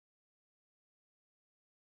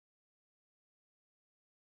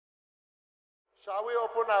Shall we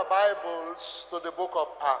open our Bibles to the book of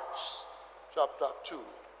Acts, chapter 2?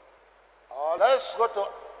 Let's go to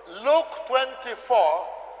Luke 24,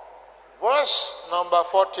 verse number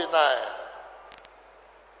 49.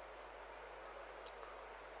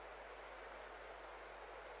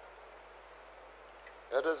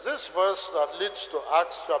 It is this verse that leads to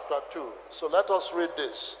Acts chapter 2. So let us read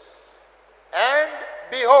this. And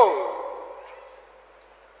behold,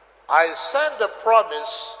 I send the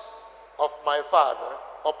promise of my Father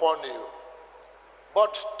upon you.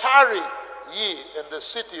 But tarry ye in the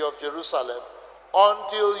city of Jerusalem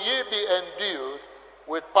until ye be endued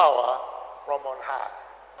with power from on high.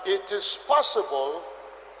 It is possible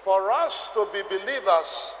for us to be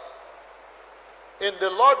believers in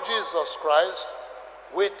the Lord Jesus Christ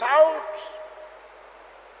without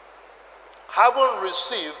having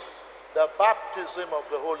received the baptism of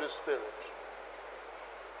the Holy Spirit.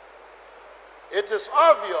 It is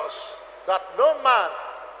obvious that no man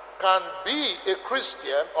can be a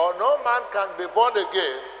Christian or no man can be born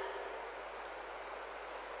again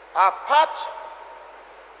apart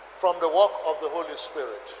from the work of the Holy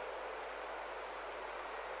Spirit.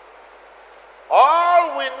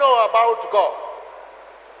 All we know about God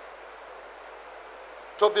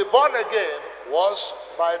to be born again was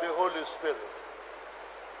by the Holy Spirit.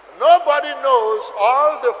 Nobody knows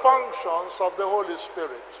all the functions of the Holy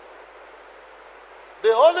Spirit.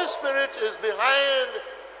 The Holy Spirit is behind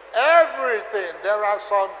everything. There are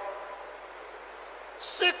some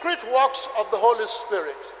secret works of the Holy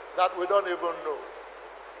Spirit that we don't even know.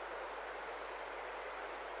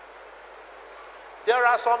 There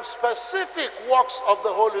are some specific works of the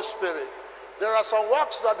Holy Spirit. There are some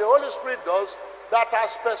works that the Holy Spirit does that are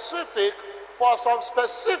specific for some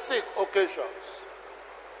specific occasions.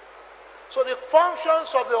 So the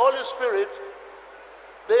functions of the Holy Spirit,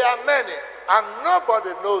 they are many, and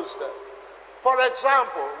nobody knows them. For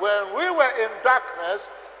example, when we were in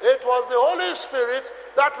darkness, it was the Holy Spirit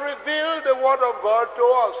that revealed the Word of God to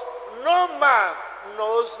us. No man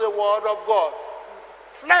knows the Word of God.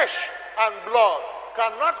 Flesh and blood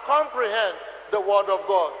cannot comprehend the Word of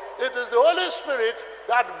God. It is the Holy Spirit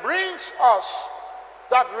that brings us,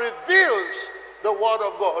 that reveals the Word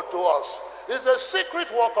of God to us. It's a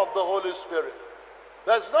secret work of the Holy Spirit.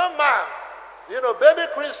 There's no man, baby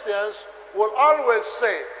Christians will always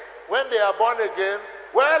say, when they are born again,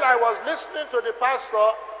 well, I was listening to the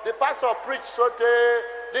pastor preached, so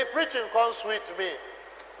the preaching can't sweet me.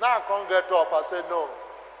 Now I can't get up. I say, no,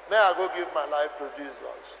 may I go give my life to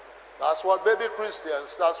Jesus. That's what baby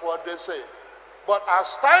Christians, that's what they say. But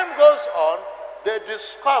as time goes on, they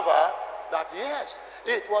discover that yes,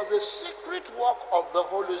 it was a secret work of the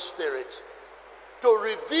Holy Spirit to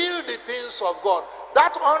reveal the things of God.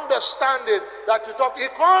 That understanding that you talk,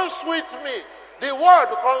 it comes with me. The word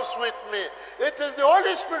comes with me. It is the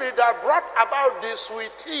Holy Spirit that brought about the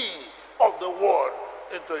sweetie of the word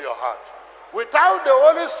into your heart. Without the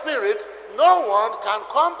Holy Spirit, no one can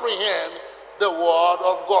comprehend the word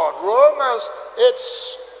of God. Romans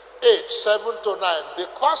 8:7-9.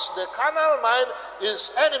 Because the carnal mind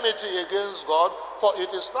is enmity against God, for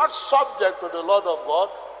it is not subject to the law of God,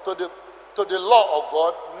 to the law of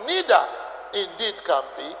God, neither indeed can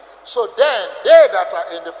be. So then they that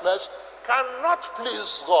are in the flesh cannot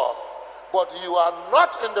please God. But you are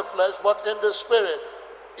not in the flesh, but in the Spirit.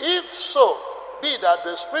 If so, be that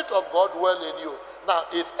the Spirit of God dwell in you. Now,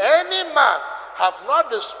 if any man have not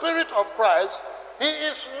the Spirit of Christ, he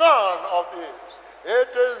is none of his.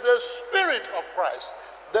 It is the Spirit of Christ,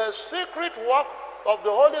 the secret work of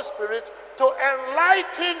the Holy Spirit to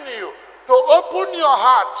enlighten you, to open your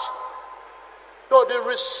heart to the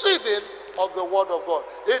receiving of the Word of God.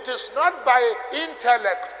 It is not by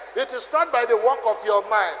intellect. It is not by the work of your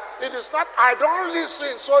mind. It is not, I don't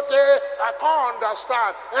listen, so I can't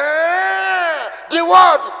understand. The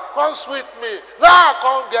Word comes with me. Now I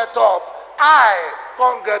can't get up. I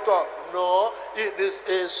can't get up. No, it is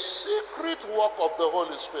a secret work of the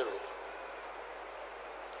Holy Spirit.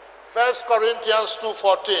 1 Corinthians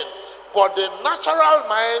 2:14. But the natural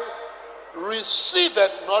mind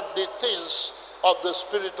receiveth not the things of the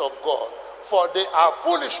Spirit of God, for they are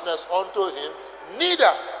foolishness unto him,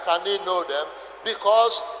 neither can he know them,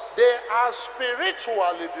 because they are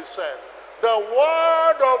spiritually discerned. The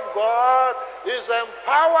Word of God is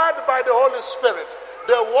empowered by the Holy Spirit.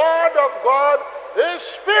 The Word of God is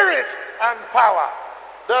spirit and power.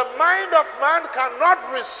 The mind of man cannot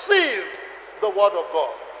receive the Word of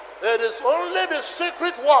God. It is only the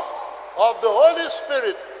secret work of the Holy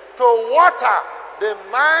Spirit to water the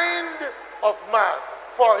mind of man,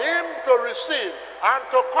 for him to receive and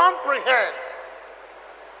to comprehend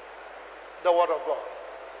the Word of God.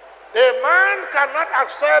 A man cannot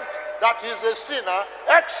accept that he's a sinner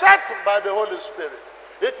except by the Holy Spirit.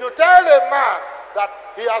 If you tell a man that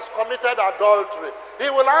he has committed adultery, he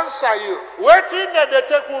will answer you, wetin dem dey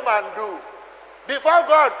take woman do? Before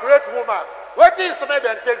God create woman, wetin is made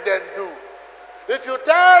dem take dem do? If you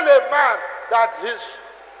tell a man that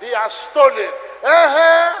he has stolen,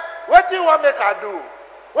 wetin you want make I do?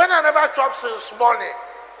 When I never chop since morning,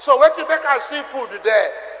 so wetin make I see food there,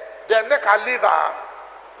 then make I leave her.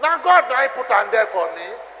 Now God now put am there for me.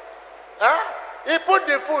 He put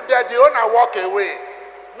the food there, the owner walk away.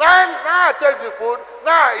 Now I take the food, now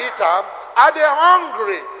I eat am. Are they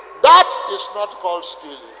hungry? That is not called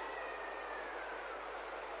stealing.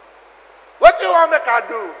 What do you want make I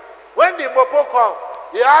do? When the mopo come,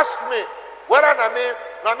 he asked me whether na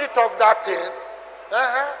me talk that thing.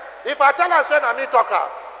 If I tell her say na me talk am,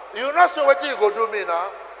 you know say wetin you go do me now?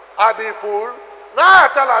 I be fool. Now I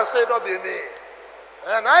tell her say no be me.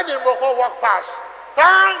 And I the mopo walk past.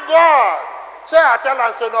 Thank God. Say I tell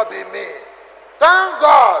her say no be me. Thank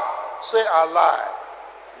God. Say I lie.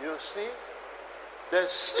 You see, the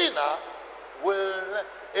sinner will,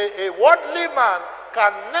 a worldly man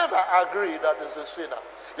can never agree that is a sinner.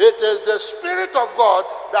 It is the Spirit of God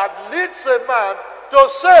that leads a man to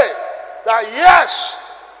say that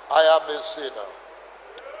yes, I am a sinner.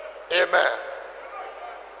 Amen.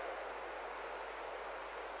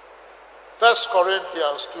 1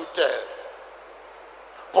 Corinthians 2:10.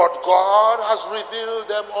 But God has revealed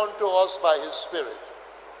them unto us by his Spirit.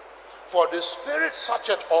 For the Spirit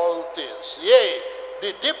searcheth all things, yea,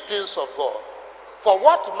 the deep things of God. For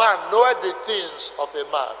what man knoweth the things of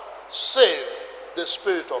a man, save the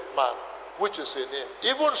Spirit of man, which is in him?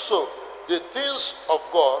 Even so, the things of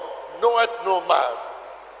God knoweth no man,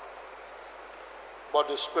 but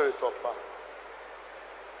the Spirit of man.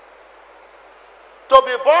 To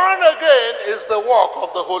be born again is the work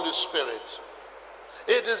of the Holy Spirit.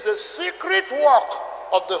 It is the secret work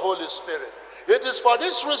of the Holy Spirit. It is for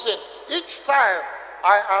this reason, each time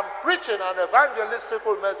I am preaching an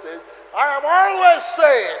evangelistical message, I am always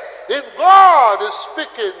saying, if God is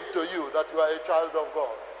speaking to you that you are a child of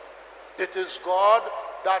God, it is God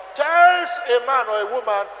that tells a man or a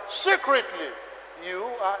woman secretly, you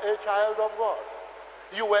are a child of God.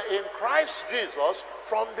 You were in Christ Jesus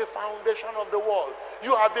from the foundation of the world.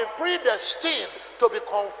 You have been predestined to be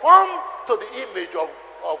conformed to the image of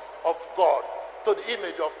God, to the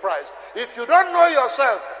image of Christ. If you don't know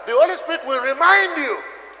yourself, the Holy Spirit will remind you,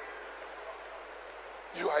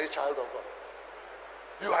 you are a child of God.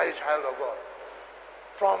 You are a child of God.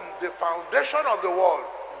 From the foundation of the world,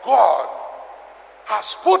 God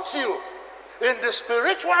has put you in the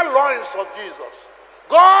spiritual loins of Jesus.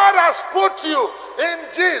 God has put you in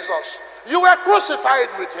Jesus. You were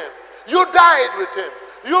crucified with him. You died with him.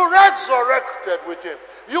 You resurrected with him.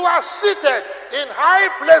 You are seated in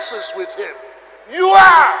high places with him. You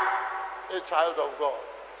are a child of God.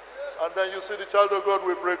 And then you see the child of God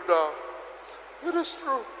will break down. It is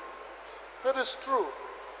true. It is true.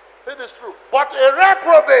 It is true. But a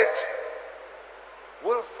reprobate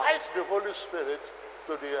will fight the Holy Spirit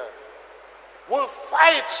to the end. Will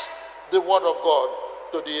fight the word of God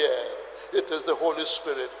to the end. It is the Holy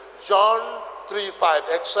Spirit. John 3:5.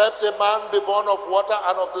 Except a man be born of water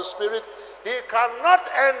and of the Spirit, he cannot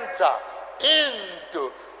enter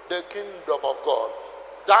into the kingdom of God.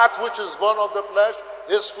 That which is born of the flesh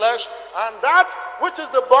is flesh, and that which is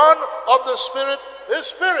the born of the Spirit is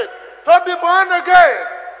spirit. To be born again,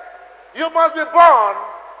 you must be born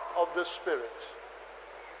of the Spirit.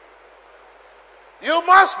 You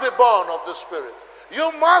must be born of the Spirit.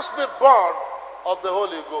 You must be born of the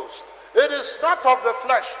Holy Ghost. It is not of the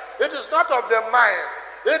flesh. It is not of the mind.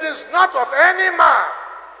 It is not of any man.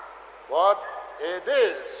 But it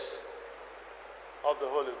is of the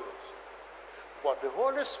Holy Ghost. But the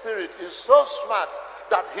Holy Spirit is so smart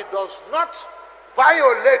that he does not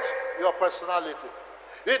violate your personality.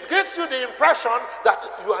 It gives you the impression that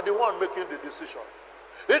you are the one making the decision.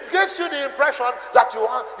 It gives you the impression that you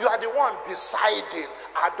are the one deciding.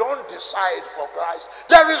 I don't decide for Christ.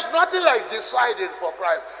 There is nothing like deciding for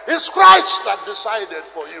Christ. It's Christ that decided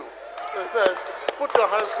for you. Put your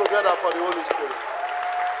hands together for the Holy Spirit.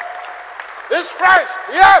 It's Christ.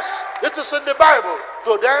 Yes, it is in the Bible.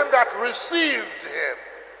 To them that received him.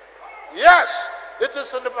 Yes, it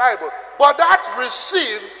is in the Bible. But that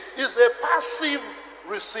receive is a passive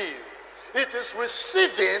receive. It is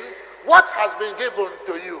receiving what has been given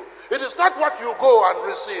to you. It is not what you go and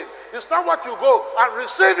receive. It's not what you go and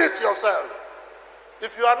receive it yourself.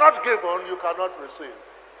 If you are not given, you cannot receive.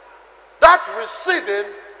 That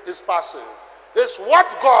receiving is passive. It's what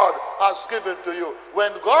God has given to you.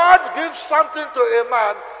 When God gives something to a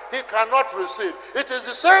man, he cannot receive. It is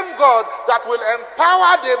the same God that will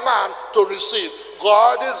empower the man to receive.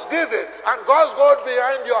 God is giving, and God goes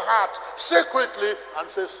behind your heart secretly and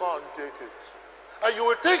says, son, take it. And you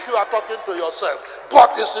will think you are talking to yourself,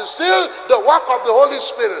 but it is still the work of the Holy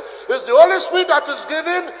Spirit. It's the Holy Spirit that is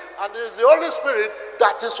giving, and it is the Holy Spirit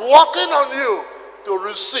that is working on you to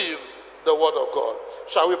receive the word of God.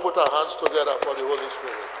 Shall we put our hands together for the Holy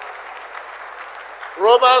Spirit?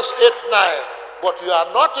 Romans 8:9. But you are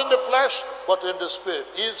not in the flesh, but in the Spirit.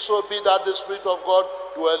 If so be that the Spirit of God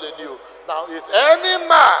dwell in you. Now, if any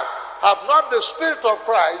man have not the Spirit of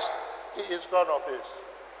Christ, he is none of his.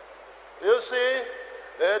 You see,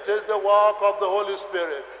 it is the work of the Holy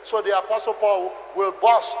Spirit. So the Apostle Paul will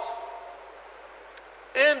burst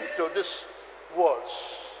into these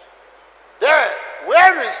words. Then,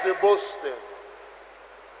 where is the boasting?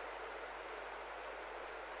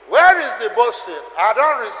 Where is the boasting? I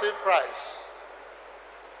don't receive Christ.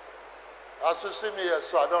 As you see me here,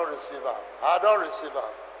 so I don't receive him. I don't receive him.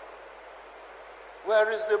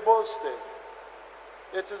 Where is the boasting?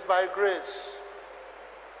 It is by grace.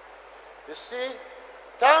 You see,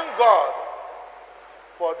 thank God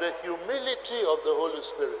for the humility of the Holy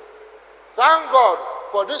Spirit. Thank God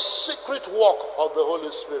for this secret work of the Holy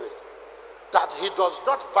Spirit, that he does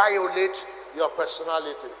not violate your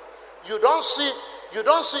personality. You don't see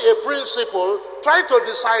a principle trying to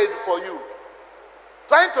decide for you,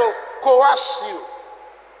 trying to coerce you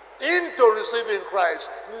into receiving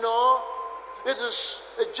Christ. No. It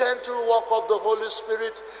is a gentle work of the Holy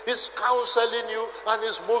Spirit. He's counseling you, and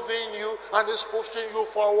he's moving you, and he's pushing you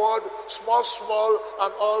forward, small,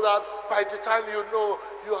 and all that. By the time you know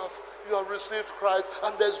you have received Christ,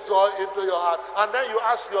 and there's joy into your heart. And then you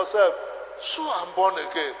ask yourself, so I'm born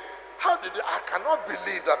again. I cannot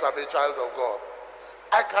believe that I'm a child of God.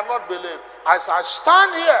 I cannot believe. As I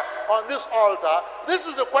stand here on this altar, this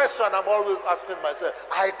is the question I'm always asking myself.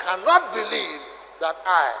 I cannot believe that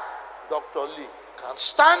I, Dr. Leigh, can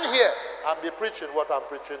stand here and be preaching what I'm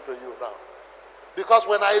preaching to you now. Because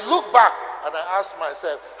when I look back and I ask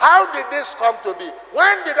myself, how did this come to be?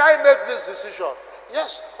 When did I make this decision?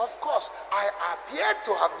 Yes, of course, I appear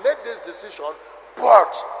to have made this decision,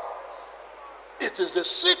 but it is the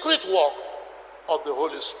secret work of the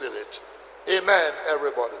Holy Spirit. Amen,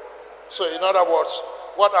 everybody. So in other words,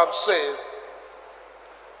 what I'm saying,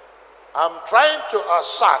 I'm trying to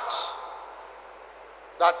assert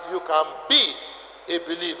that you can be a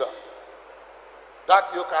believer, that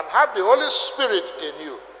you can have the Holy Spirit in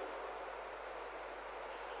you,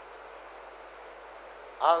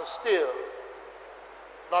 and still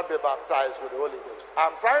not be baptized with the Holy Ghost.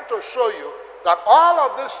 I'm trying to show you that all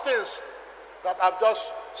of these things that I've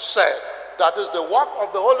just said, that is the work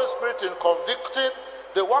of the Holy Spirit in convicting,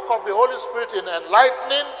 the work of the Holy Spirit in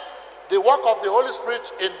enlightening, the work of the Holy Spirit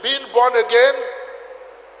in being born again,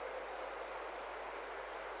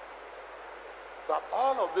 that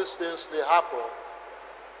all of these things, they happen.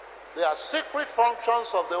 They are secret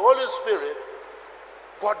functions of the Holy Spirit,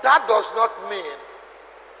 but that does not mean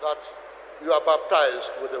that you are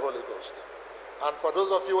baptized with the Holy Ghost. And for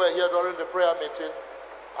those of you who were here during the prayer meeting,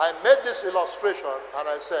 I made this illustration and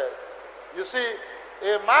I said, you see,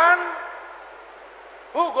 a man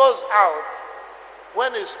who goes out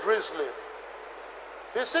when it's drizzling,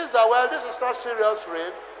 he sees that, well, this is not serious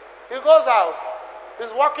rain. He goes out.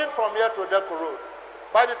 He's walking from here to Deco Road.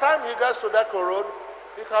 By the time he gets to Deco Road,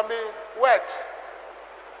 he can be wet.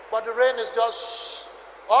 But the rain is just,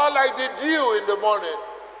 all like the dew in the morning.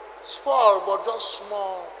 It's fall, but just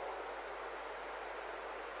small.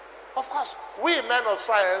 Of course, we men of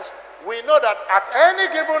science, we know that at any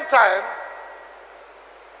given time,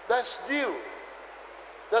 there's dew.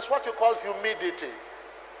 That's what you call humidity.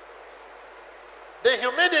 The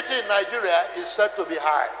humidity in Nigeria is said to be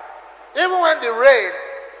high. Even when the rain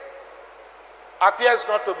appears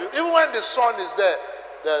not to be, even when the sun is there,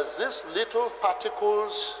 there's these little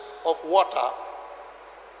particles of water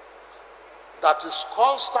that is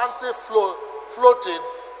constantly floating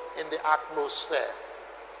in the atmosphere.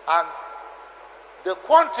 And the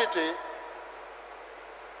quantity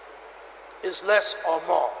is less or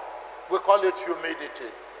more. We call it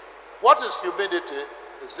humidity. What is humidity?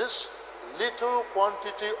 Is this little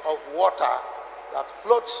quantity of water that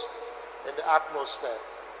floats in the atmosphere.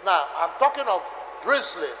 Now, I'm talking of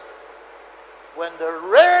drizzling. When the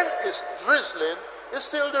rain is drizzling, it's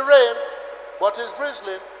still the rain, but it's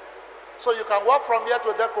drizzling. So you can walk from here to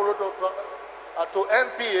Deco Road to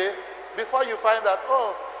MPA before you find out,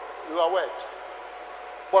 oh, you are wet.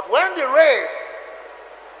 But when the rain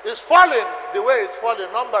is falling the way it's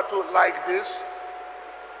falling, number two, like this,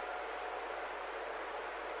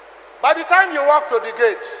 By the time you walk to the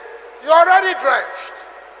gate, you're already drenched.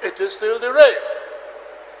 It is still the rain.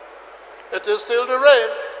 It is still the rain.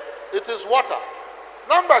 It is water.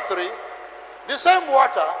 Number 3, the same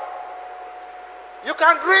water, you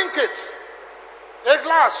can drink it. A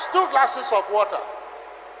glass, 2 glasses of water.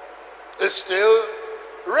 It's still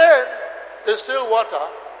rain. It's still water.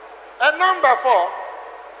 And number 4,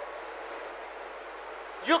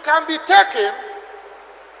 you can be taken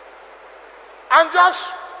and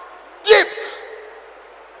just dipped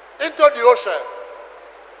into the ocean.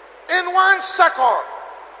 In 1 second,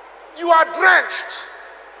 you are drenched.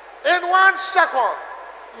 In 1 second,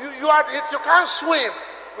 you are, if you can't swim,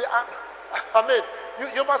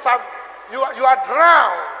 you must have, you are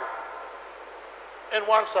drowned in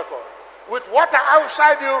 1 second. With water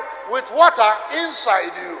outside you, with water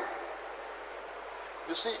inside you.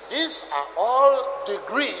 You see, these are all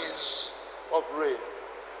degrees of rain.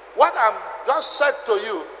 What I'm just said to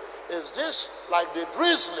you is this, like the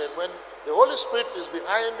drizzling, when the Holy Spirit is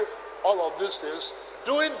behind all of these things,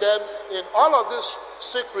 doing them in all of these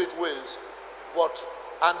secret ways.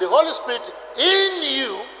 And the Holy Spirit in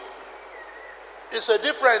you is a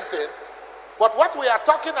different thing. But what we are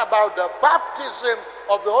talking about, the baptism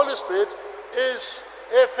of the Holy Spirit, is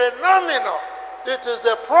a phenomenon. It is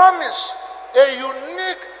the promise, a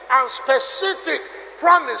unique and specific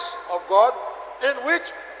promise of God, in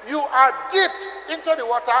which you are dipped into the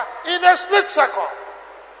water in a split second.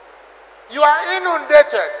 You are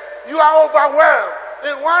inundated. You are overwhelmed.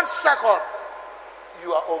 In 1 second,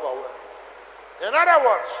 you are overwhelmed. In other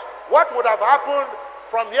words, what would have happened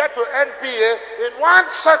from here to NPA in 1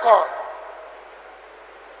 second?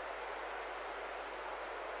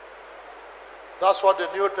 That's what the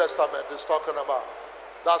New Testament is talking about.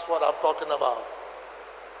 That's what I'm talking about.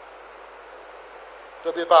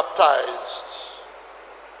 To be baptized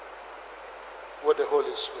with the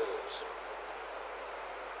Holy Spirit.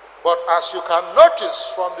 But as you can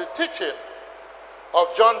notice from the teaching of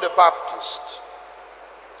John the Baptist,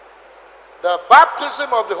 the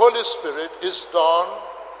baptism of the Holy Spirit is done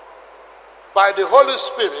by the Holy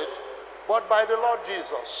Spirit, but by the Lord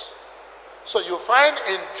Jesus. So you find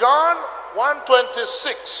in John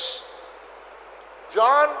 1:26,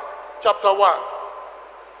 John chapter 1,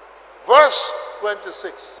 verse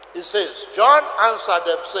 26, it says, John answered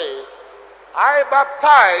them, saying, I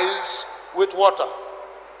baptize with water,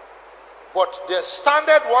 but there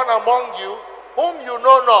standeth one among you whom you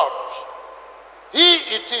know not. He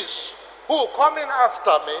it is who coming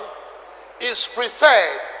after me is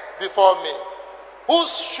preferred before me,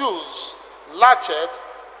 whose shoes latchet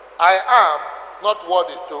I am not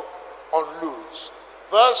worthy to unloose.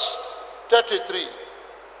 Verse 33, and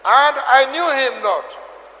I knew him not,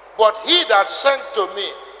 but he that sent to me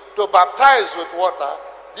to baptize with water,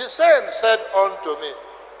 the same said unto me,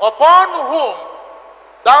 upon whom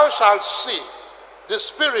thou shalt see the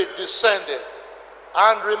Spirit descended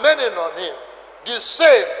and remaining on him, the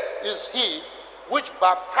same is he which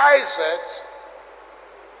baptizeth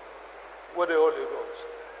with the Holy Ghost.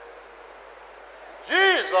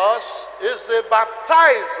 Jesus is the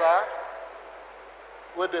baptizer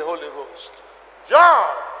with the Holy Ghost. John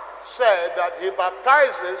said that he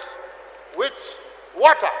baptizes with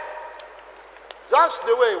water. Just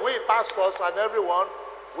the way we pastors and everyone,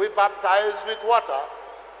 we baptize with water.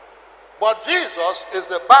 But Jesus is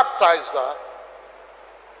the baptizer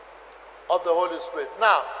of the Holy Spirit.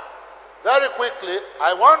 Now, very quickly,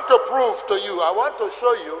 I want to prove to you, I want to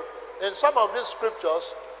show you in some of these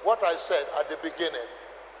scriptures what I said at the beginning.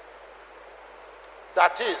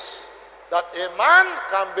 That is, that a man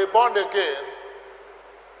can be born again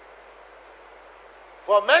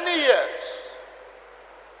for many years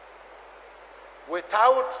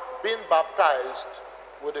without being baptized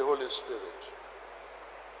with the Holy Spirit.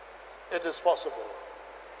 It is possible.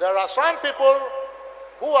 There are some people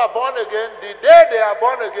who are born again. The day they are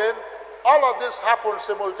born again, all of this happens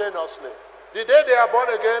simultaneously. The day they are born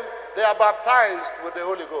again, they are baptized with the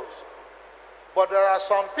Holy Ghost. But there are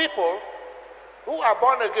some people who are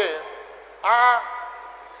born again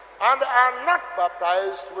and are not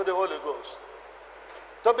baptized with the Holy Ghost.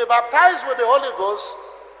 To be baptized with the Holy Ghost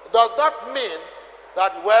does not mean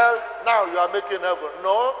that, well, now you are making heaven.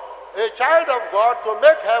 No, a child of God, to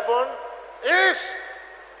make heaven is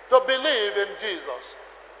to believe in Jesus,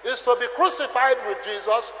 is to be crucified with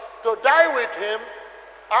Jesus, to die with him,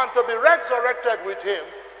 and to be resurrected with him,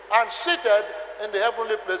 and seated in the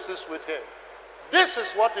heavenly places with him. This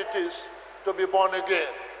is what it is to be born again.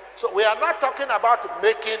 So we are not talking about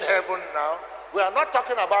making heaven now. We are not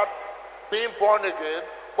talking about being born again,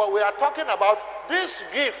 but we are talking about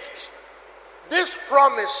this gift, this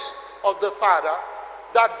promise of the Father,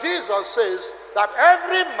 that Jesus says that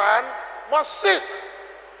every man must seek.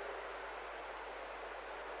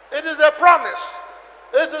 It is a promise.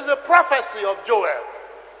 It is a prophecy of Joel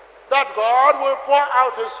that God will pour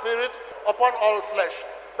out his Spirit upon all flesh,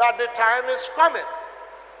 that the time is coming.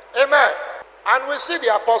 Amen. And we see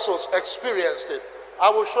the apostles experienced it. I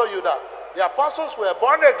will show you that. The apostles were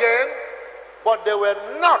born again, but they were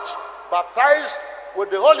not baptized with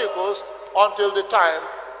the Holy Ghost until the time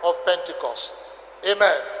of Pentecost.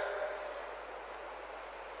 Amen.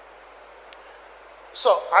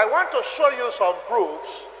 So I want to show you some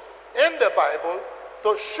proofs in the Bible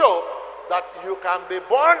to show that you can be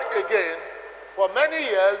born again for many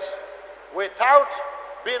years without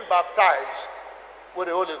being baptized with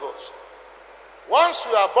the Holy Ghost. Once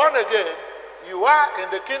you are born again, you are in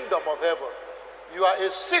the kingdom of heaven. You are a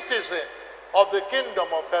citizen of the kingdom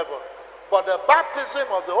of heaven. But the baptism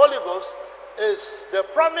of the Holy Ghost is the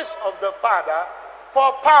promise of the Father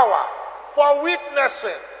for power, for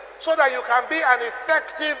witnessing, so that you can be an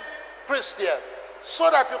effective Christian, so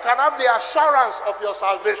that you can have the assurance of your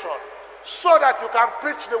salvation, so that you can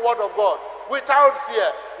preach the word of God without fear,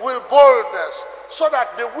 with boldness, so that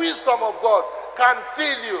the wisdom of God can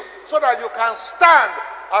fill you, so that you can stand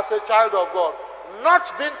as a child of God, not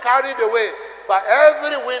being carried away by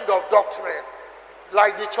every wind of doctrine,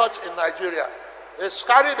 like the church in Nigeria is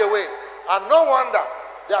carried away. And no wonder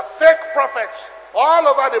there are fake prophets all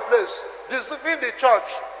over the place, deceiving the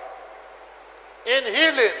church in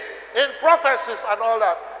healing, in prophecies and all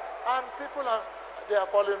that. And people they are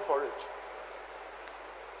falling for it.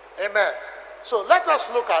 Amen. So let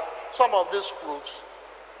us look at some of these proofs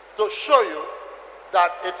to show you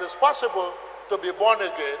that it is possible to be born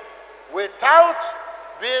again without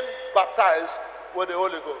being baptized with the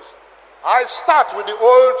Holy Ghost. I start with the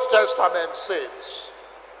Old Testament saints.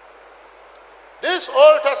 These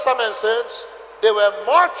Old Testament saints, they were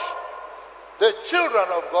much the children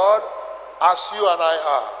of God as you and I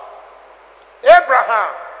are.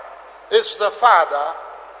 Abraham is the father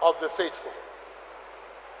of the faithful,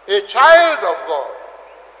 a child of God.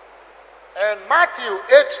 And Matthew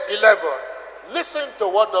 8:11, listen to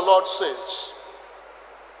what the Lord says.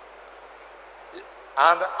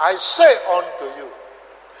 And I say unto you,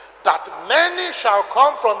 that many shall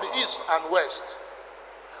come from the east and west,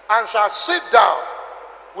 and shall sit down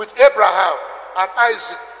with Abraham and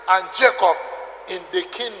Isaac and Jacob in the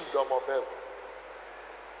kingdom of heaven.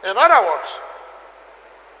 In other words,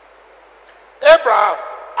 Abraham,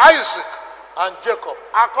 Isaac, and Jacob,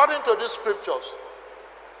 according to these scriptures,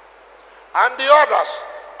 and the others.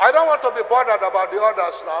 I don't want to be bothered about the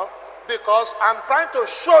others now, because I'm trying to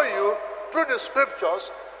show you through the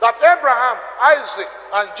scriptures that Abraham, Isaac,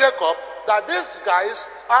 and Jacob, that these guys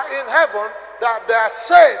are in heaven, that they are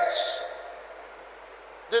saints.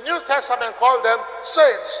 The New Testament called them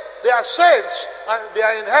saints. They are saints and they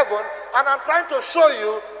are in heaven. And I'm trying to show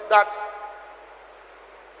you that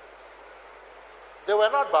they were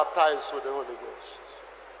not baptized with the Holy Ghost.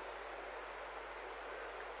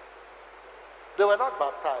 They were not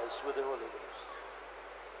baptized with the Holy Ghost.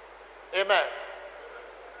 Amen.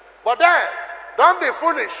 But then, don't be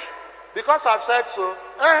foolish because I've said so.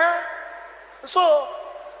 So,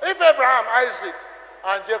 if Abraham, Isaac,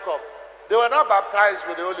 and Jacob, they were not baptized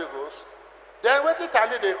with the Holy Ghost, then what did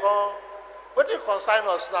they come? What do you consign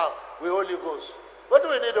us now with Holy Ghost? What do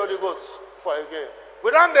we need Holy Ghost for again?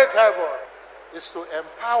 We don't make heaven. It's to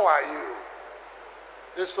empower you.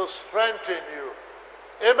 It's to strengthen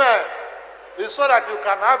you. Amen. It's so that you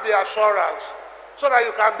can have the assurance. So that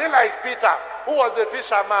you can be like Peter, who was a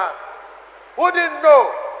fisherman, who didn't know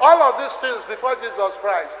all of these things before Jesus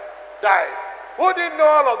Christ died. Who didn't know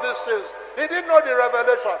all of these things? He didn't know the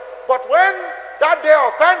revelation. But when that day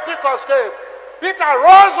of Pentecost came, Peter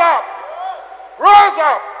rose up. Rose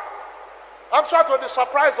up. I'm sure to the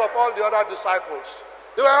surprise of all the other disciples.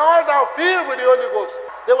 They were all now filled with the Holy Ghost.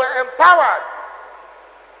 They were empowered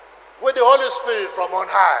with the Holy Spirit from on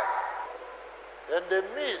high. In the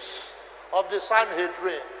midst of the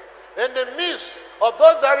Sanhedrin, in the midst of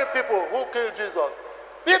those very people who killed Jesus,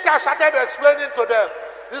 Peter started explaining to them.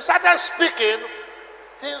 He started speaking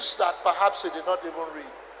things that perhaps he did not even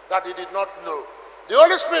read, that he did not know. The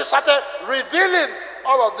Holy Spirit started revealing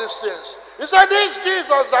all of these things. He said, this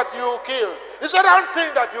Jesus that you killed, he said, I don't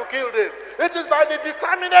think that you killed him. It is by the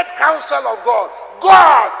determinate counsel of God.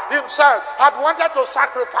 God himself had wanted to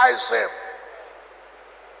sacrifice him.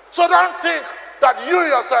 So don't think that you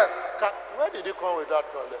yourself can. Where did he come with that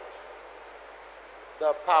knowledge?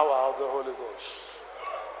 The power of the Holy Ghost.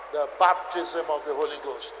 The baptism of the Holy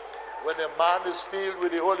Ghost. When a man is filled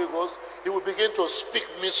with the Holy Ghost, he will begin to speak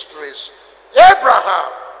mysteries.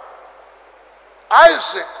 Abraham,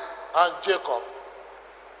 Isaac and Jacob,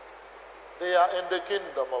 they are in the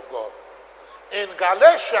kingdom of God. In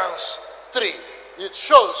Galatians 3, it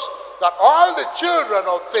shows that all the children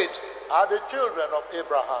of faith are the children of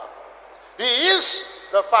Abraham. He is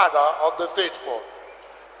the father of the faithful.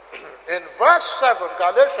 In verse 7,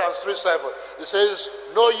 Galatians 3:7, it says,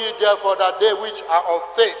 know ye therefore that they which are of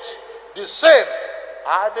faith, the same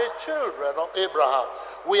are the children of Abraham.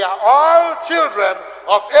 We are all children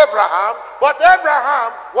of Abraham, but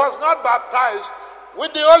Abraham was not baptized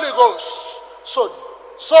with the Holy Ghost.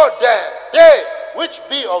 So then, they which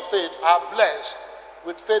be of faith are blessed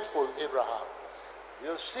with faithful Abraham.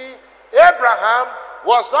 You see, Abraham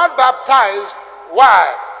was not baptized.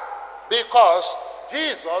 Why? Because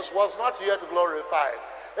Jesus was not yet glorified.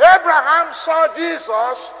 Abraham saw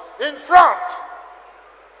Jesus in front.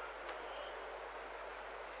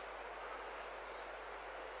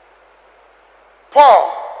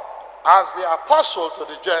 Paul, as the apostle to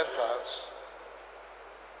the Gentiles,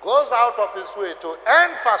 goes out of his way to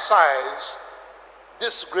emphasize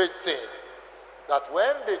this great thing, that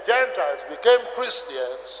when the Gentiles became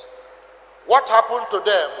Christians, what happened to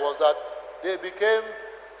them was that they became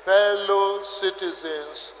fellow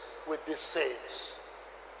citizens with the saints.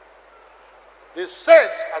 The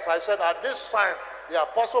saints, as I said, at this time, the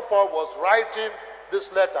Apostle Paul was writing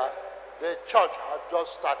this letter, the church had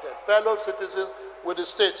just started. Fellow citizens with the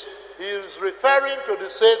saints. He is referring to the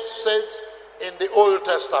saints in the Old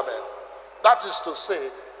Testament. That is to say,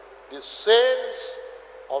 the saints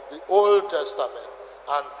of the Old Testament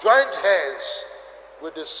and joint heirs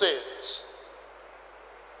with the saints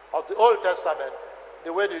of the Old Testament,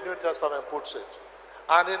 the way the New Testament puts it.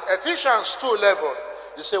 And in Ephesians 2:11,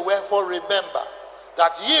 he says, wherefore remember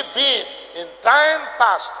that ye being in time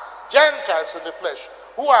past Gentiles in the flesh,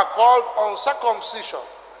 who are called uncircumcision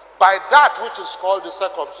by that which is called the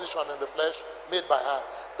circumcision in the flesh made by hand,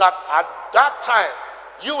 that at that time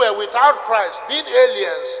you were without Christ, being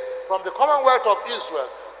aliens from the commonwealth of Israel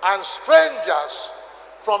and strangers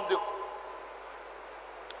from the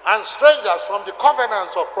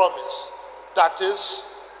covenants of promise. That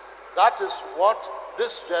is what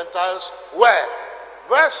these Gentiles were.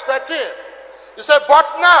 Verse 13, he said, but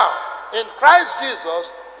now in Christ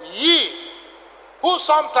Jesus, ye who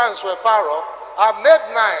sometimes were far off are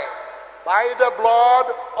made nigh by the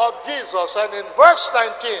blood of Jesus. And in verse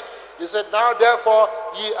 19, he said, now therefore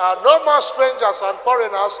ye are no more strangers and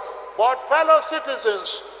foreigners, but fellow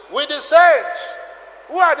citizens with the saints.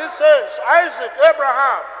 Who are the saints? Isaac,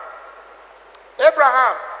 Abraham,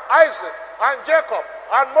 Isaac, and Jacob,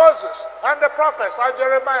 and Moses, and the prophets, and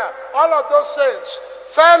Jeremiah. All of those saints,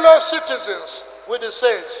 fellow citizens with the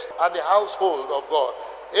saints and the household of God.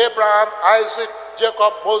 Abraham, Isaac,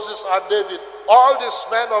 Jacob, Moses, and David, all these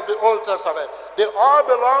men of the Old Testament, they all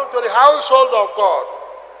belong to the household of God.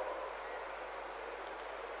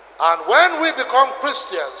 And when we become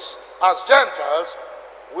Christians as Gentiles,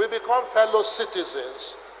 we become fellow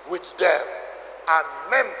citizens with them and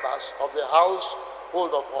members of the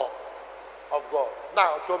household of God.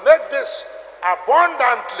 Now, to make this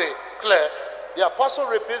abundantly clear, the apostle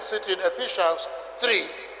repeats it in Ephesians 3.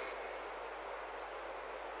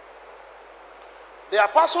 The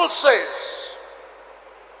apostle says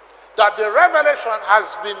that the revelation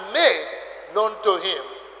has been made known to him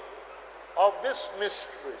of this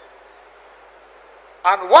mystery.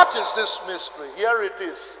 And what is this mystery? Here it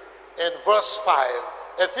is in verse 5,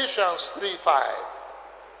 Ephesians 3:5.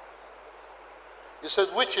 It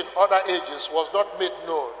says, which in other ages was not made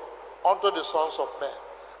known unto the sons of men,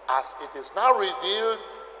 as it is now revealed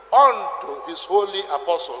unto his holy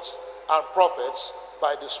apostles and prophets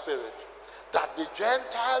by the Spirit, that the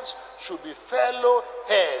Gentiles should be fellow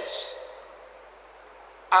heirs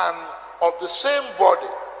and of the same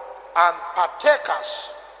body and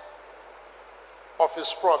partakers of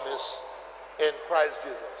his promise in Christ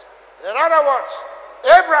Jesus. In other words,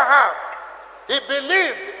 Abraham, he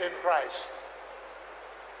believed in Christ.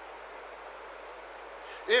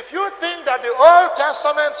 If you think that the Old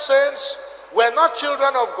Testament saints were not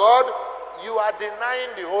children of God, you are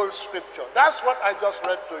denying the whole scripture. That's what I just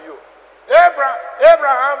read to you.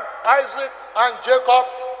 Abraham, Isaac, and Jacob,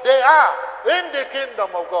 they are in the kingdom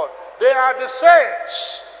of God. They are the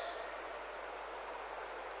saints.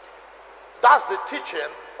 That's the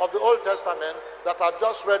teaching of the Old Testament that I've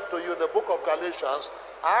just read to you in the book of Galatians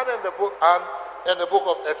and in the book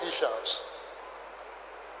of Ephesians.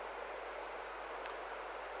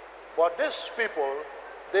 But these people,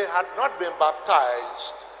 they had not been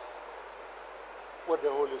baptized with the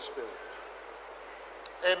Holy Spirit.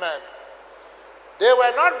 Amen. They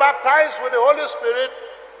were not baptized with the Holy Spirit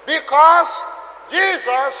because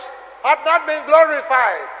Jesus had not been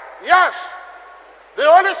glorified. Yes, the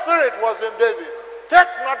Holy Spirit was in David. Take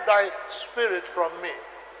not thy spirit from me.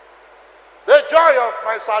 The joy of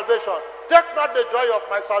my salvation. Take not the joy of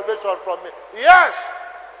my salvation from me. Yes,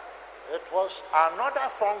 it was another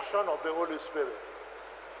function of the Holy Spirit.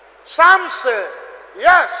 Samson,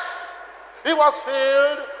 yes, he was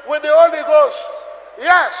filled with the Holy Ghost.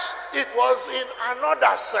 Yes, it was in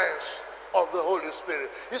another sense of the Holy Spirit.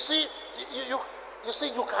 You see,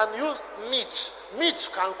 you can use meat. Meat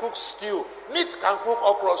can cook stew. Meat can cook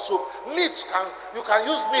okra soup. You can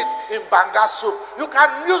use meat in banga soup. You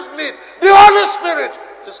can use meat. The Holy Spirit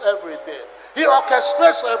is everything. He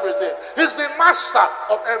orchestrates everything. He's the master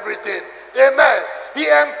of everything. Amen. He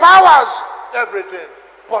empowers everything.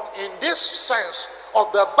 But in this sense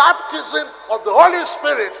of the baptism of the Holy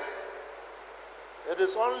Spirit, it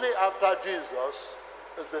is only after Jesus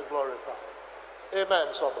has been glorified. Amen,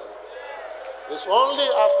 somebody. It's only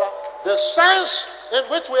after the sense in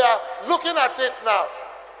which we are looking at it now.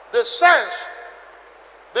 The sense,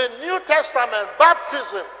 the New Testament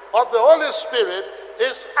baptism of the Holy Spirit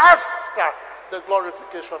is after the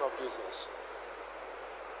glorification of Jesus.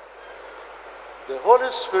 The Holy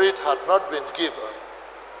Spirit had not been given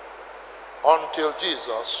until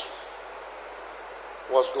Jesus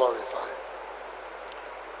was glorified.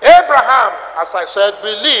 Abraham, as I said,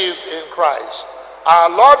 believed in Christ. Our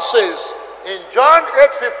Lord says in John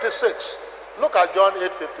 8:56, look at John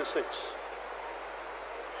 8:56.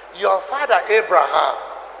 Your father Abraham,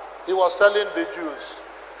 he was telling the Jews,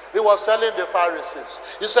 he was telling the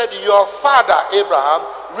Pharisees, he said, your father Abraham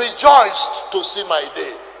rejoiced to see my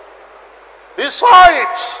day. He saw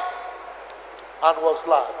it and was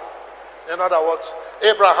glad. In other words,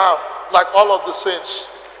 Abraham, like all of the saints,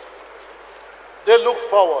 they looked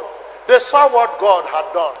forward. They saw what God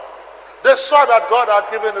had done. They saw that God had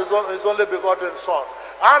given his only begotten Son.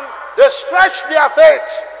 And they stretched their faith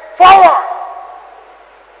forward.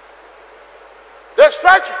 They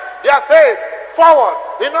stretched their faith forward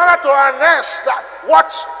in order to announce that what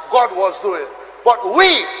God was doing. But we,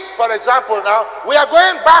 for example now, we are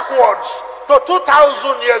going backwards to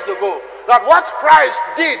 2,000 years ago. That what Christ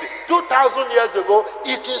did 2,000 years ago,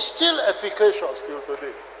 it is still efficacious till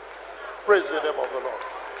today. Praise the name of the Lord.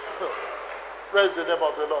 Praise the name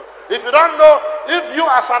of the Lord. If you don't know, if you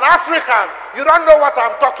as an African, you don't know what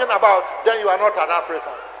I'm talking about, then you are not an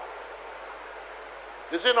African.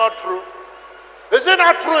 Is it not true? Is it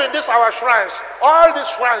not true in these our shrines? All these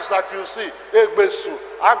shrines that you see, Egbesu,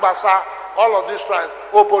 Agbasa, all of these shrines,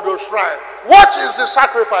 Obodo shrine. What is the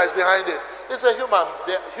sacrifice behind it? It's a human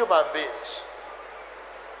beings.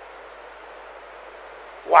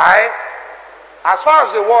 Why? As far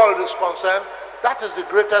as the world is concerned, that is the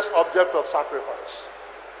greatest object of sacrifice.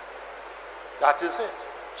 That is it.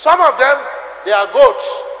 Some of them, they are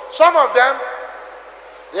goats. Some of them,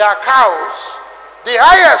 they are cows. The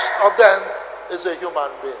highest of them is a human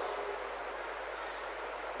being.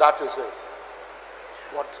 That is it.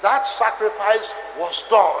 But that sacrifice was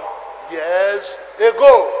done years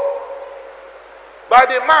ago by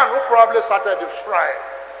the man who probably started the shrine.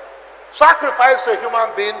 Sacrifice a human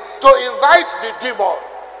being to invite the demon.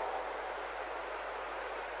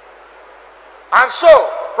 And so,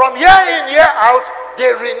 from year in, year out, they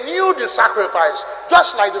renew the sacrifice,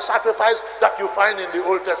 just like the sacrifice that you find in the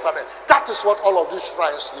Old Testament. That is what all of these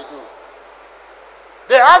shrines they do.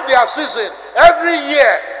 They have their season. Every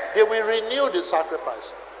year, they will renew the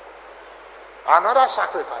sacrifice. Another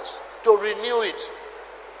sacrifice, to renew it,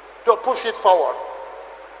 to push it forward.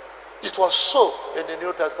 It was so in the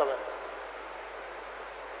New Testament.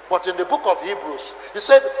 But in the book of Hebrews, he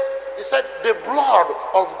said, the blood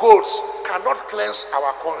of goats cannot cleanse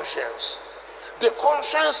our conscience. The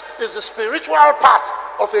conscience is the spiritual part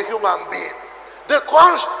of a human being. The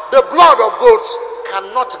blood of goats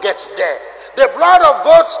cannot get there. The blood of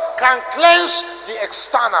goats can cleanse the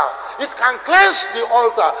external. It can cleanse the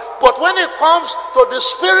altar. But when it comes to the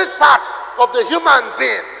spirit part of the human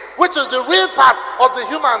being, which is the real part of the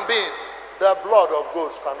human being, the blood of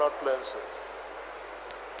goats cannot cleanse it.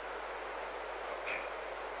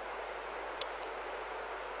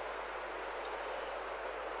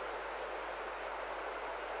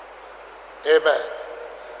 Amen.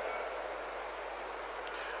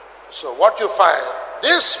 So what you find,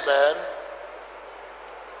 these men,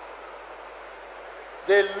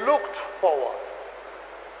 they looked forward.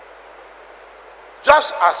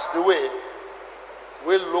 Just as the way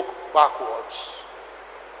we look backwards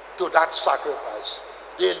to that sacrifice.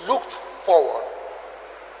 They looked forward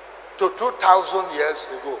to 2,000 years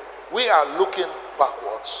ago. We are looking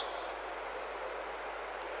backwards.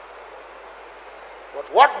 But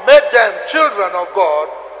what made them children of God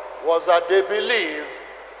was that they believed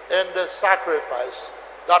in the sacrifice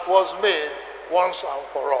that was made once and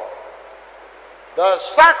for all. The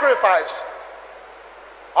sacrifice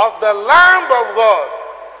of the Lamb of God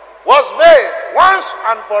was made once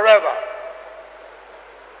and forever.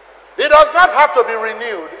 It does not have to be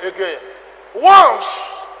renewed again.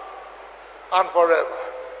 Once and forever.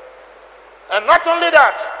 And not only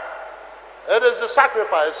that, it is the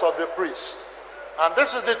sacrifice of the priest. And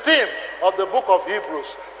this is the theme of the book of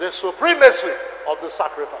Hebrews, the supremacy of the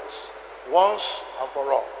sacrifice, once and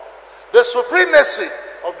for all. The supremacy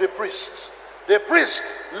of the priest. The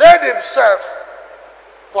priest laid himself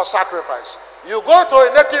for sacrifice. You go to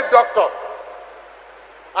a native doctor,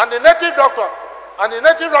 and the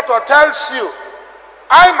native doctor tells you,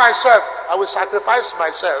 I myself, I will sacrifice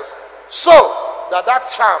myself so that that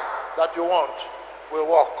charm that you want will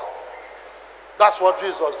work. That's what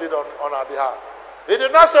Jesus did on our behalf. He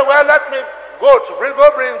did not say, well, let me go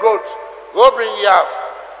bring goats, go bring yam.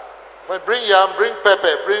 Bring yam, bring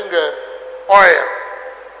pepper, bring oil,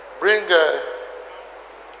 bring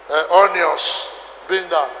onions, bring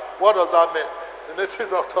that. What does that mean? The native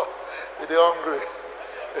doctor is hungry.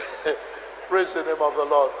 Praise the name of the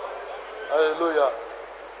Lord. Hallelujah.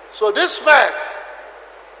 So this man,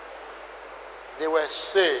 they were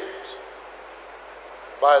saved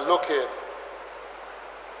by looking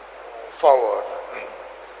forward.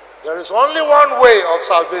 There is only one way of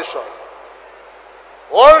salvation.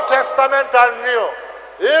 Old Testament and New,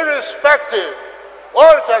 irrespective,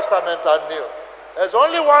 Old Testament and New. There's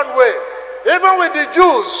only one way. Even with the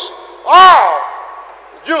Jews, all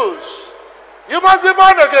Jews, you must be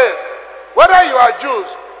born again. Whether you are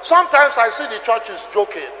Jews, sometimes I see the churches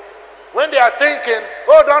joking. When they are thinking,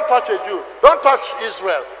 oh, don't touch a Jew, don't touch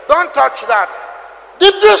Israel, don't touch that.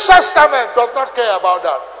 The New Testament does not care about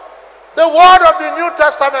that. The word of the New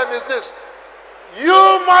Testament is this: you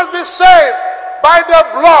must be saved by the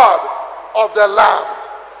blood of the Lamb.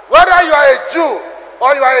 Whether you are a Jew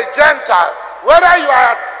or you are a Gentile, whether you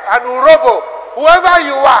are an Urobo, whoever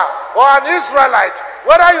you are, or an Israelite,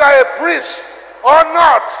 whether you are a priest or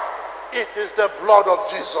not, it is the blood of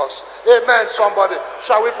Jesus. Amen, somebody.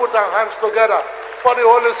 Shall we put our hands together for the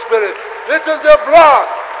Holy Spirit? It is the blood.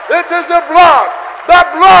 It is the blood. The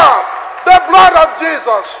blood. The blood of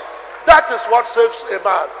Jesus. That is what saves a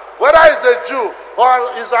man. Whether he's a Jew or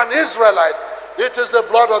is an Israelite, it is the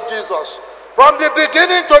blood of Jesus. From the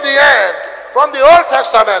beginning to the end, from the Old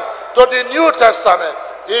Testament to the New Testament,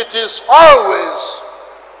 it is always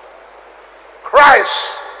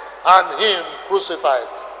Christ and him crucified.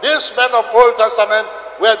 These men of Old Testament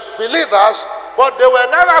were believers, but they were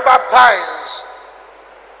never baptized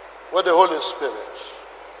with the Holy Spirit.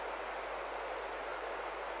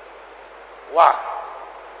 Why?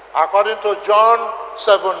 According to John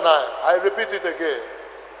 7:9, I repeat it again.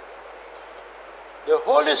 The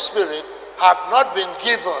Holy Spirit had not been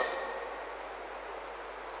given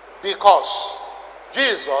because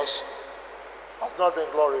Jesus has not been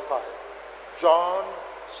glorified. John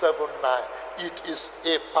 7:9. It is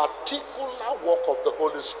a particular work of the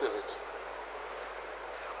Holy Spirit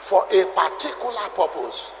for a particular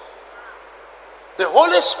purpose. The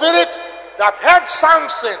Holy Spirit that helped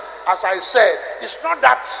Samson, as I said, it's not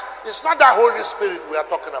that Holy Spirit we are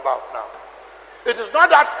talking about now. It is not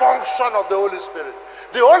that function of the Holy Spirit.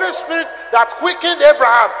 The Holy Spirit that quickened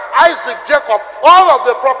Abraham, Isaac, Jacob, all of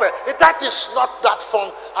the prophets, that is not that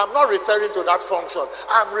function. I'm not referring to that function.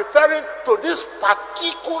 I'm referring to this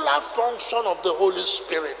particular function of the Holy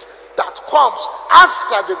Spirit that comes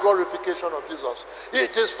after the glorification of Jesus.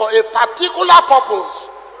 It is for a particular purpose.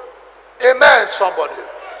 Amen, somebody.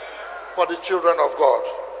 For the children of God.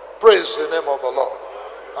 Praise the name of the Lord.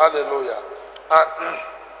 Hallelujah. And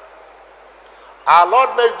our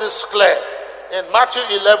Lord made this clear in Matthew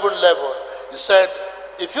 11:11. He said,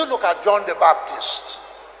 if you look at John the Baptist,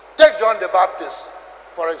 take John the Baptist,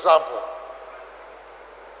 for example.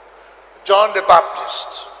 John the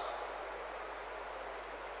Baptist.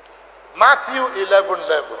 Matthew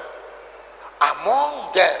 11:11.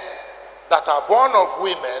 Among them that are born of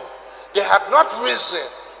women, there had not risen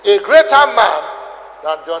a greater man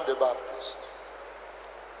than John the Baptist.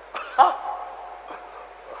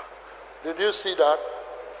 Did you see that?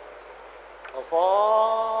 Of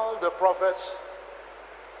all the prophets,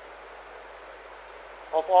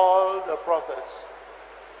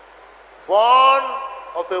 born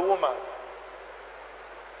of a woman,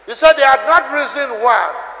 he said they had not risen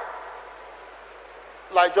one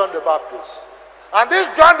like John the Baptist. And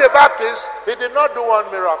this John the Baptist, he did not do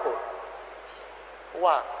one miracle.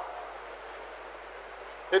 One.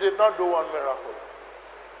 He did not do one miracle.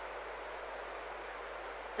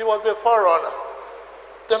 He was a forerunner.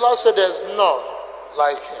 The Lord said there's none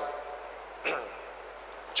like him.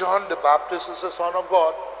 John the Baptist is the Son of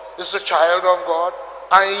God, is a child of God,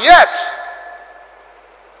 and yet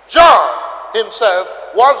John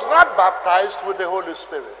himself was not baptized with the Holy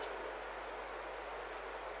Spirit.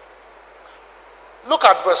 Look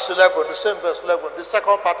at verse 11, the same verse 11, the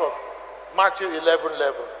second part of Matthew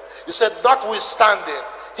 11:11. He said, notwithstanding,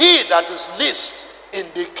 he that is least in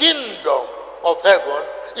the kingdom of heaven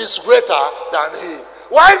is greater than he.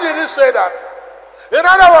 Why did he say that? In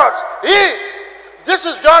other words, this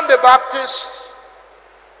is John the Baptist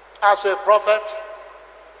as a prophet.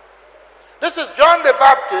 This is John the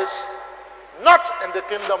Baptist, not in the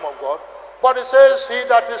kingdom of God, but he says he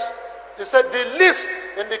said the least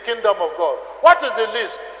in the kingdom of God. What is the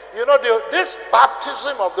least? You know, this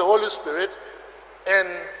baptism of the Holy Spirit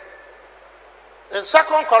in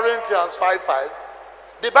 2 Corinthians 5:5,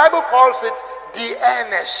 the Bible calls it the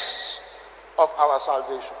earnest of our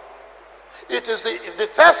salvation. It is the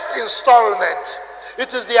first installment.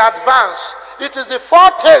 It is the advance. It is the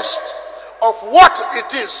foretaste of what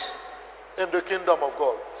it is in the kingdom of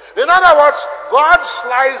God. In other words, God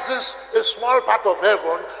slices a small part of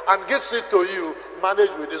heaven and gives it to you.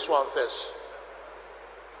 Manage with this one first.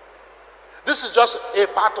 This is just a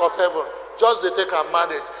part of heaven. Just they take and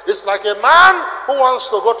manage. It's like a man who wants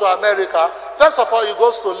to go to America. First of all, he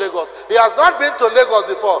goes to Lagos. He has not been to Lagos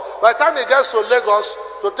before. By the time he gets to Lagos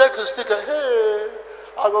to take his ticket, hey,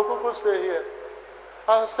 I'll go stay here.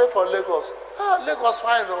 I'll stay for Lagos. Lagos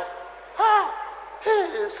fine, no?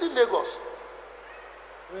 Hey, see Lagos.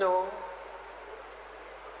 No.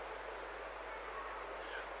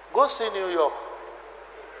 Go see New York.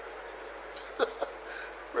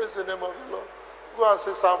 Praise the name of the Lord. Go and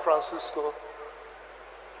see San Francisco.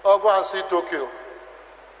 Or go and see Tokyo.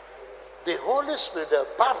 The Holy Spirit, the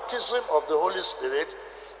baptism of the Holy Spirit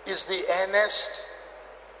is the earnest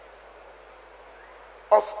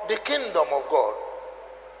of the kingdom of God.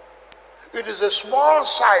 It is a small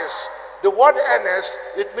size. The word earnest,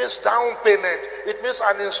 it means down payment. It means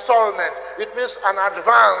an installment. It means an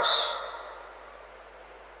advance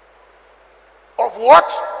of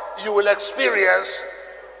what you will experience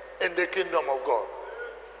in the kingdom of God.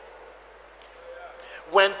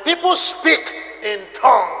 When people speak in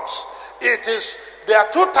tongues, there are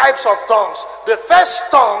two types of tongues. The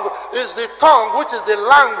first tongue is the tongue which is the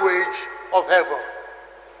language of heaven.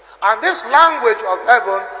 And this language of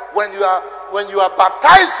heaven, when you are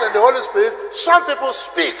baptized in the Holy Spirit, some people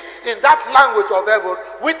speak in that language of heaven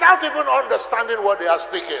without even understanding what they are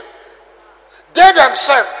speaking. They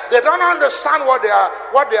themselves, they don't understand what they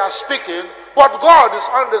are speaking, but God is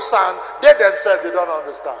understand. They themselves, they don't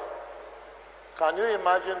understand. Can you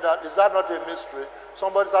imagine that? Is that not a mystery?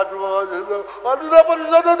 Somebody said, what did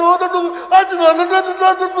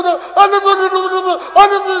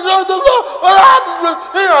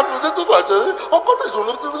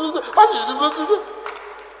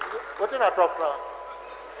I talk now?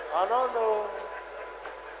 I don't know.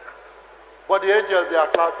 But the angels, they are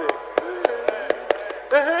clapping.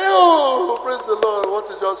 Oh, praise the Lord. What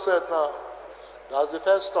you just said now. That's the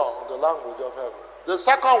first tongue, the language of heaven. The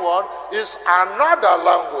second one is another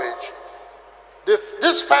language.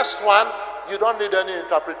 This first one, you don't need any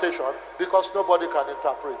interpretation because nobody can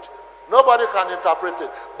interpret. Nobody can interpret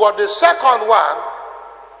it. But the second one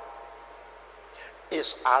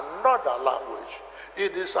is another language.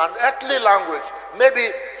 It is an earthly language,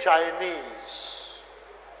 maybe Chinese,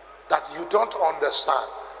 that you don't understand.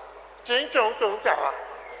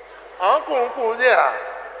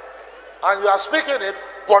 And you are speaking it,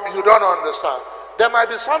 but you don't understand. There might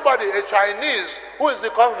be somebody, a Chinese, who is the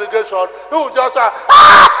congregation, who just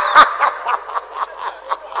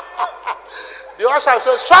the usher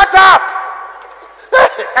says, shut up!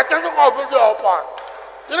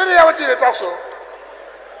 You don't hear what they talk so?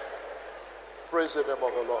 Praise the name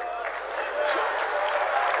of the Lord.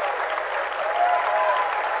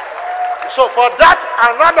 So for that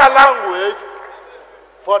another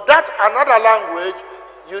language,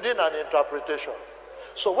 you need an interpretation.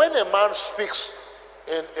 So when a man speaks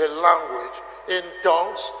in a language, in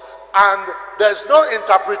tongues, and there's no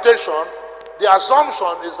interpretation, the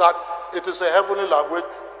assumption is that it is a heavenly language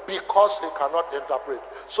because he cannot interpret.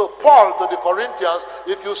 So Paul to the Corinthians,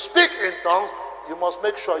 if you speak in tongues, you must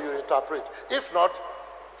make sure you interpret. If not,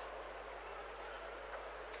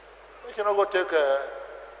 you cannot go take a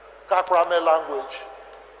Kakrame language.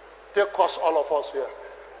 Take course, all of us here.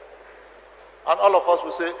 And all of us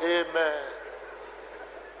will say, amen.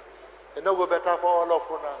 It no go better for all of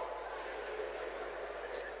you now.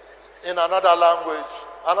 In another language.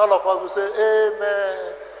 And all of us will say,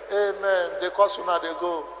 amen, amen. They curse you now, they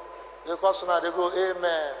go. Because now they go,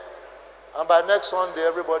 amen. And by next Sunday,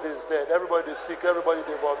 everybody is dead. Everybody is sick. Everybody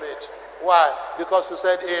they vomit. Why? Because you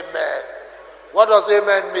said amen. What does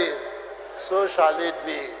amen mean? So shall it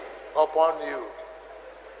be upon you.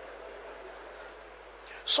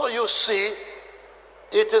 So you see,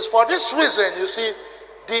 it is for this reason, you see,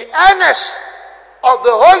 the earnest of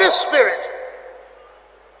the Holy Spirit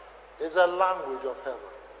is a language of heaven.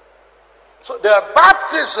 So the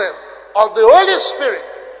baptism of the Holy Spirit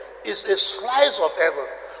is a slice of heaven.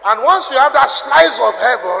 And once you have that slice of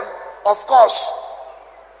heaven, of course,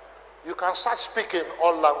 you can start speaking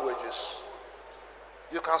all languages.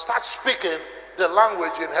 You can start speaking the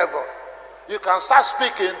language in heaven. You can start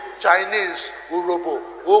speaking Chinese, Urobo,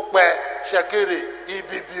 Okpe, Shekiri,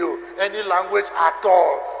 Ibibio, any language at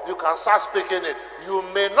all. You can start speaking it. You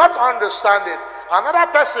may not understand it.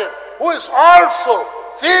 Another person who is also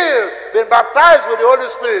filled, been baptized with the Holy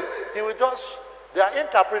Spirit, he will just, there are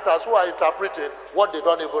interpreters who are interpreting what they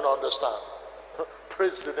don't even understand.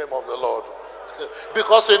 Praise the name of the Lord.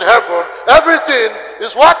 Because in heaven, everything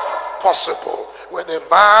is what? Possible. When a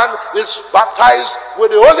man is baptized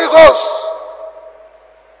with the Holy Ghost,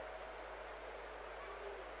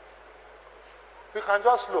 we can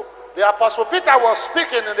just look. The Apostle Peter was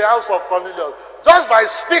speaking in the house of Cornelius. Just by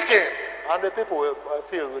speaking, and the people were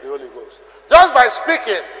filled with the Holy Ghost. Just by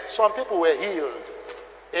speaking, some people were healed.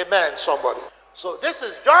 Amen, somebody. So this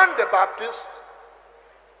is John the Baptist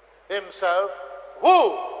himself,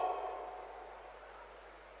 who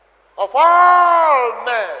of all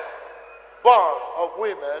men born of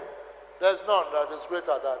women, there's none that is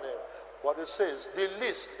greater than him. But it says, the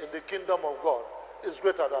least in the kingdom of God is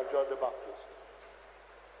greater than John the Baptist.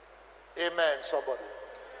 Amen, somebody.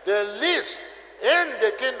 The least in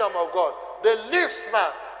the kingdom of God, the least man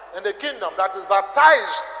in the kingdom that is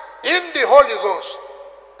baptized in the Holy Ghost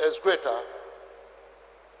is greater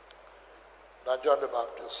than John the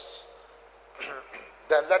Baptist.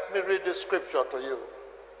 Then let me read this scripture to you,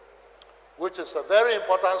 which is a very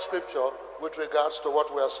important scripture with regards to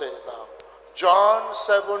what we are saying now. John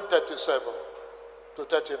 7:37 to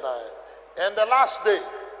 39. In the last day,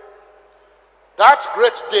 that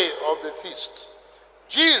great day of the feast,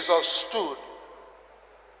 Jesus stood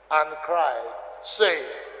and cried, saying,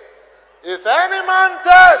 if any man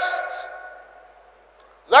thirst,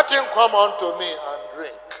 let him come unto me and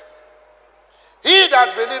drink. He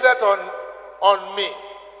that believeth on me,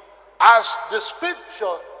 as the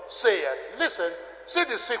scripture saith, listen, see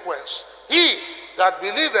the sequence. He that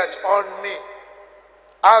believeth on me,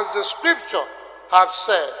 as the scripture hath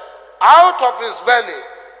said, out of his belly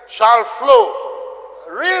shall flow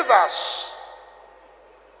rivers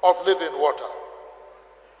of living water.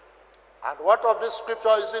 And what of this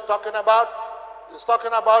scripture is it talking about? It's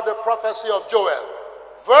talking about the prophecy of Joel.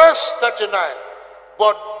 Verse 39.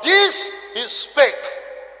 But this he spake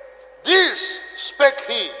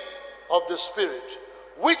he of the Spirit,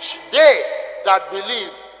 which they that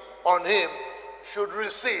believe on him should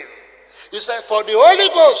receive. He said, for the Holy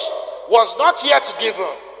Ghost was not yet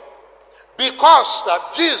given, because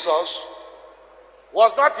that Jesus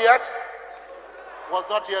was not yet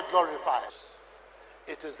glorified.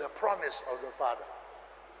 It is the promise of the Father.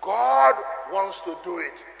 God wants to do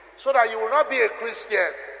it so that you will not be a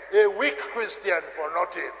Christian, a weak Christian for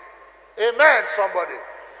nothing. Amen, somebody.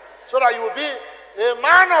 So that you will be a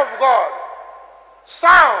man of God,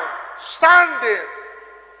 sound, standing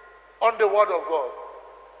on the word of God,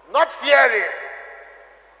 not fearing.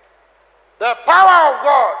 The power of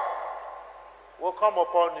God will come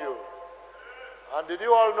upon you. And did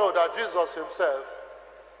you all know that Jesus himself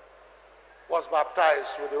was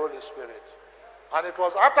baptized with the Holy Spirit? And it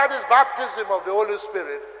was after this baptism of the Holy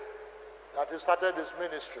Spirit that he started his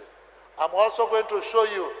ministry. I'm also going to show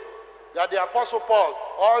you that the Apostle Paul,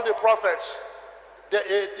 all the prophets,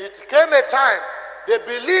 it came a time they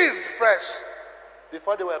believed first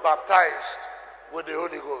before they were baptized with the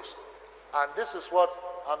Holy Ghost. And this is what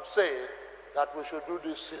I'm saying that we should do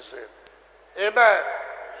this season. Amen.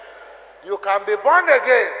 You can be born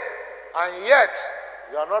again and yet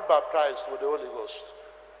you are not baptized with the Holy Ghost.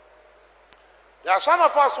 There are some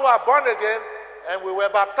of us who are born again and we were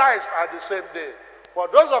baptized at the same day. For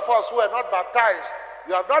those of us who are not baptized,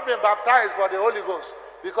 you have not been baptized for the Holy Ghost,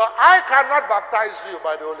 because I cannot baptize you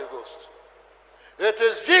by the Holy Ghost. It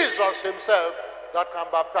is Jesus himself that can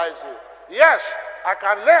baptize you. Yes, I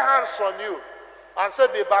can lay hands on you and say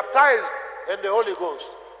be baptized in the Holy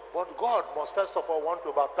Ghost. But God must first of all want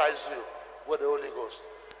to baptize you with the Holy Ghost.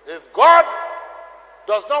 If God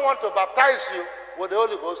does not want to baptize you with the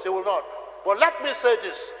Holy Ghost, he will not. But let me say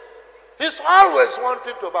this. He's always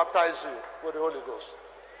wanting to baptize you with the Holy Ghost.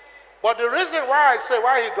 But the reason why I say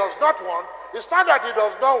why he does not want, it's not that he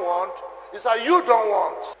does not want, it's that you don't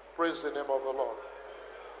want. Praise the name of the Lord.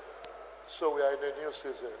 So we are in a new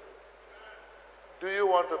season. Do you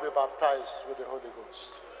want to be baptized with the Holy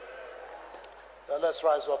Ghost? Now let's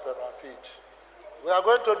rise up on our feet. We are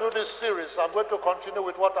going to do this series. I'm going to continue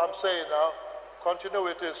with what I'm saying now. Continue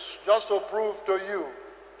with this, just to prove to you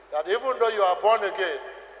that even though you are born again,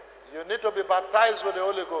 you need to be baptized with the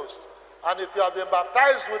Holy Ghost. And if you have been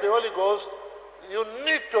baptized with the Holy Ghost, you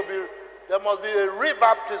need to be, there must be a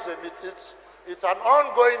rebaptism. It's an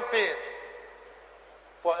ongoing thing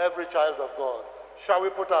for every child of God. Shall we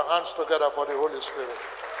put our hands together for the Holy Spirit?